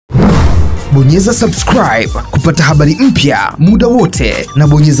Bonyeza subscribe kupata habari mpya muda wote, na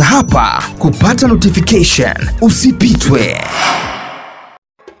bonyeza hapa kupata notification. Usipitwe.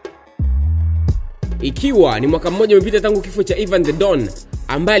 Ikiwa ni mwaka mmoja umepita tangu kifo cha Ivan the Don,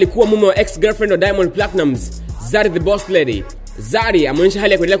 ambaye alikuwa mume wa ex-girlfriend wa Diamond Platnumz, Zari the Boss Lady. Zari ameonyesha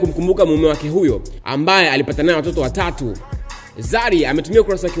hali ya kuendelea kumkumbuka mume wake huyo ambaye alipata naye watoto 3. Zari ametumia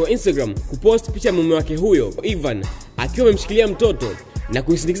ukurasa wake wa Instagram kupost picha ya mume wake huyo Ivan akiwa amemshikilia mtoto na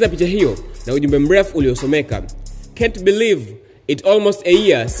kuisindikiza picha hiyo na ujumbe mrefu uliosomeka, "Can't believe it, almost a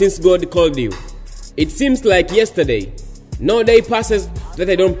year since God called you. It seems like yesterday. No day passes that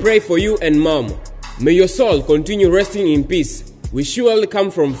I don't pray for you and mom. May your soul continue resting in peace. We surely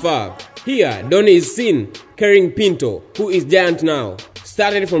come from far." Here, Don is seen carrying Pinto, who is giant now.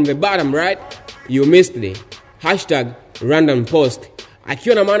 Started from the bottom, right? You missed it. #random post.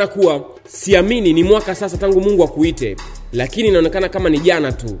 Akiwa na maana kuwa, siamini ni mwaka sasa tangu Mungu akuite, lakini inaonekana kama ni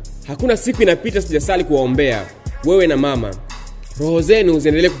jana tu. Hakuna siku inapita sijasali kuwaombea wewe na mama. Roho zenu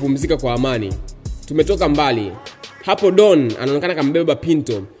ziendelee kupumzika kwa amani. Tumetoka mbali. Hapo Don anaonekana kambeba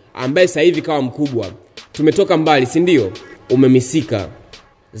Pinto ambaye sasa hivi kawa mkubwa. Tumetoka mbali, si ndio? Umemisika.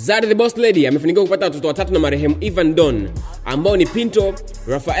 Zari the Boss Lady amefanikiwa kupata watoto 3 na marehemu Ivan Don, ambao ni Pinto,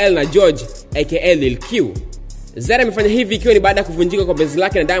 Rafael na George aka Lil Q. Zari amefanya hivi ikiwa ni baada ya kuvunjika kwa penzi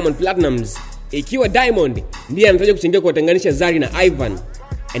lake na Diamond Platnumz, ikiwa Diamond ndiye anataka kuchangia kuwatenganisha Zari na Ivan.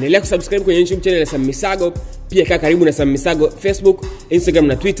 Endelea kusubscribe kwenye YouTube channel ya Sam Misago, pia kaa karibu na Sam Misago Facebook, Instagram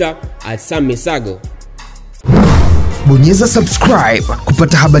na Twitter @sammisago. Bonyeza subscribe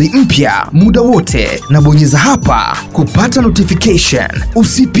kupata habari mpya muda wote, na bonyeza hapa kupata notification.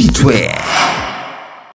 Usipitwe.